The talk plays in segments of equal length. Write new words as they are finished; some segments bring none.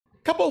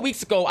couple of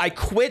weeks ago, I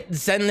quit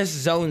Zenless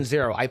Zone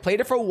Zero. I played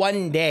it for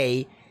 1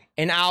 day,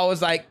 and I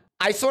was like,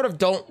 I sort of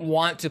don't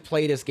want to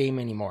play this game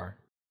anymore.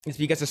 It's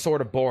because it's sort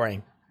of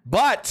boring.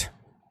 But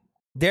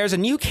there's a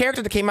new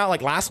character that came out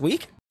like last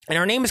week, and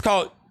her name is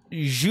called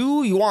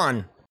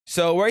Yuan.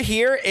 So we're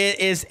here. It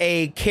is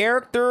a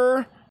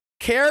character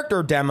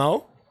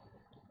demo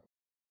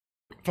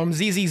from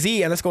ZZZ,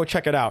 and let's go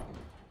check it out.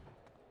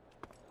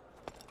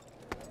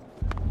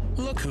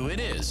 Look who it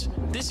is.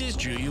 This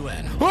is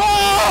Yuan.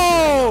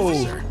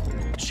 Whoa!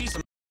 She's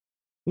a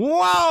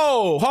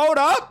Whoa! Hold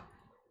up!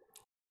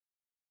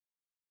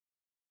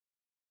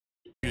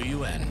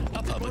 Yuan,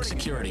 a public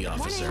security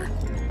officer.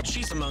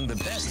 She's among the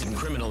best in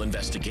criminal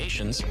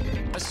investigations.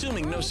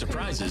 Assuming no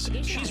surprises,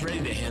 she's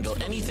ready to handle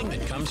anything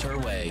that comes her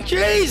way.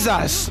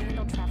 Jesus!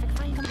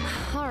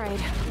 All right,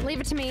 leave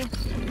it to me.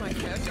 My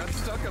cat got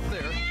stuck up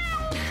there.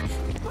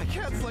 My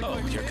cat's like, Oh,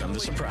 here come the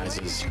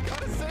surprises.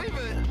 gotta save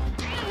it.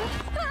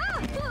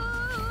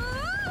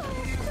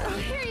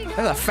 Here you go.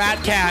 That's a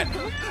fat cat.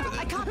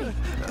 I copy.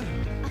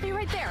 I'll be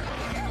right there.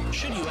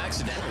 Should you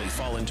accidentally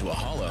fall into a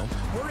hollow,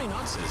 worry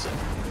not, citizen.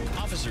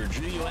 Officer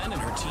Yuan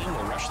and her team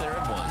will rush there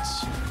at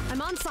once.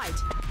 I'm on site.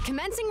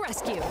 Commencing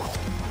rescue.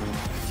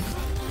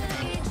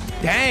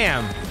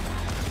 Damn.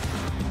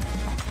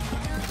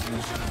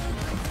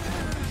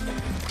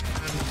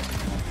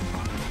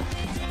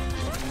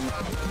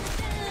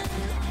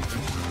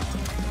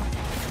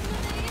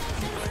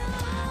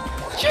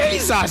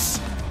 Jesus!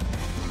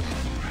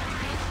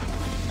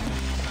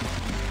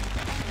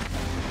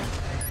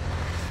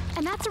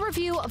 And that's a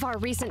review of our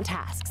recent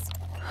tasks.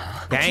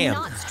 Damn. Do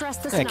not stress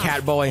this Hey, enough.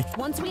 cat boy.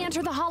 Once we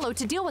enter the hollow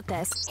to deal with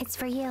this, it's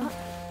for you.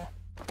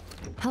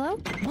 Hello?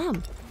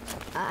 Mom.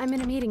 I'm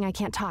in a meeting. I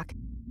can't talk.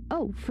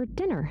 Oh, for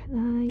dinner.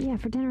 Yeah,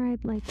 for dinner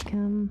I'd like,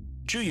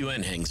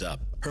 Yuan hangs up.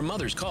 Her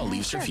mother's call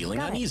leaves her Sure, feeling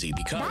got it. uneasy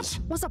because...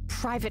 That was a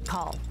private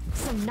call,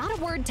 so not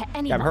a word to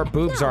anyone. her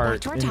boobs Now, are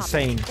back to our topic.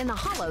 insane. In the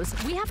hollows,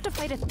 we have to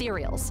fight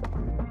ethereals.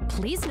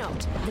 Please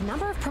note, the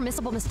number of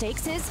permissible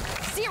mistakes is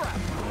 0.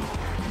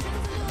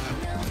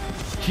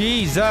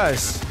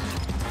 Jesus.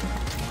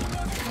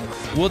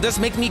 Will this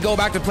make me go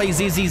back to play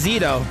ZZZ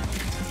though?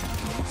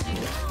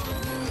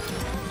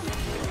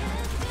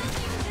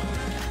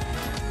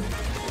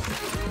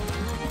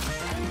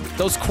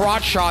 Those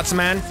crotch shots,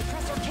 man.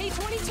 Suppressor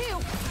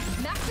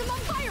K-22, maximum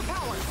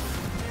firepower.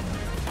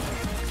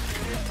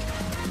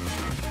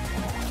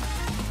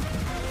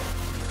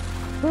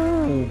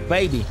 Ooh,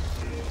 baby.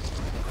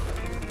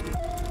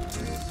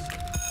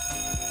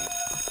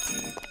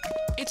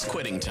 It's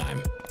quitting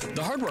time.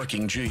 The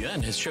hardworking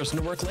Yuan has chosen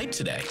to work late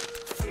today.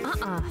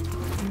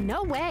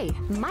 No way.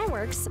 My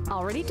work's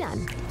already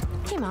done.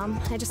 Hey, Mom,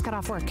 I just got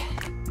off work.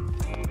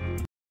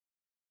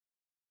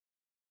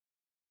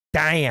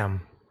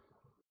 Damn.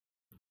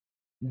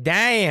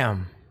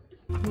 Damn.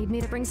 Need me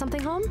to bring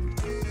something home?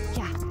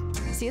 Yeah.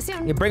 See you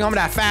soon. You bring home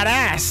that fat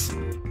ass.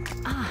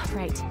 Ah,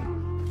 right.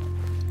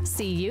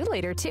 See you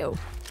later, too.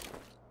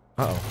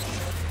 Uh-oh.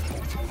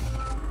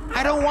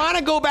 I don't want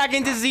to go back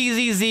into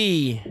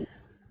ZZZ.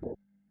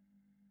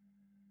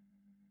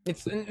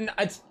 It's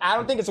I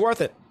don't think it's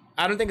worth it.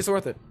 I don't think it's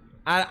worth it.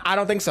 I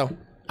don't think so.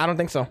 I don't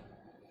think so.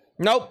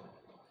 Nope.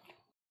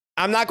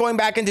 I'm not going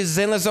back into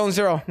Zenless Zone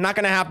Zero. Not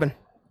gonna happen.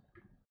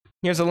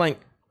 Here's a link.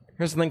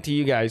 Here's a link to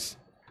you guys.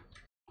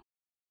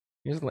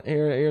 Here's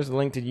a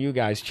link to you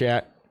guys,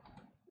 chat.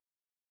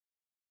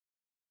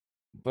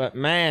 But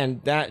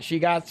man, that she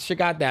got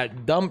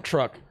that dump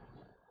truck.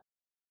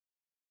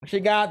 She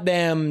got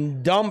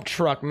them dump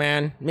truck,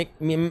 man.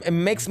 It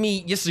makes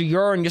me just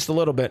yearn just a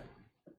little bit.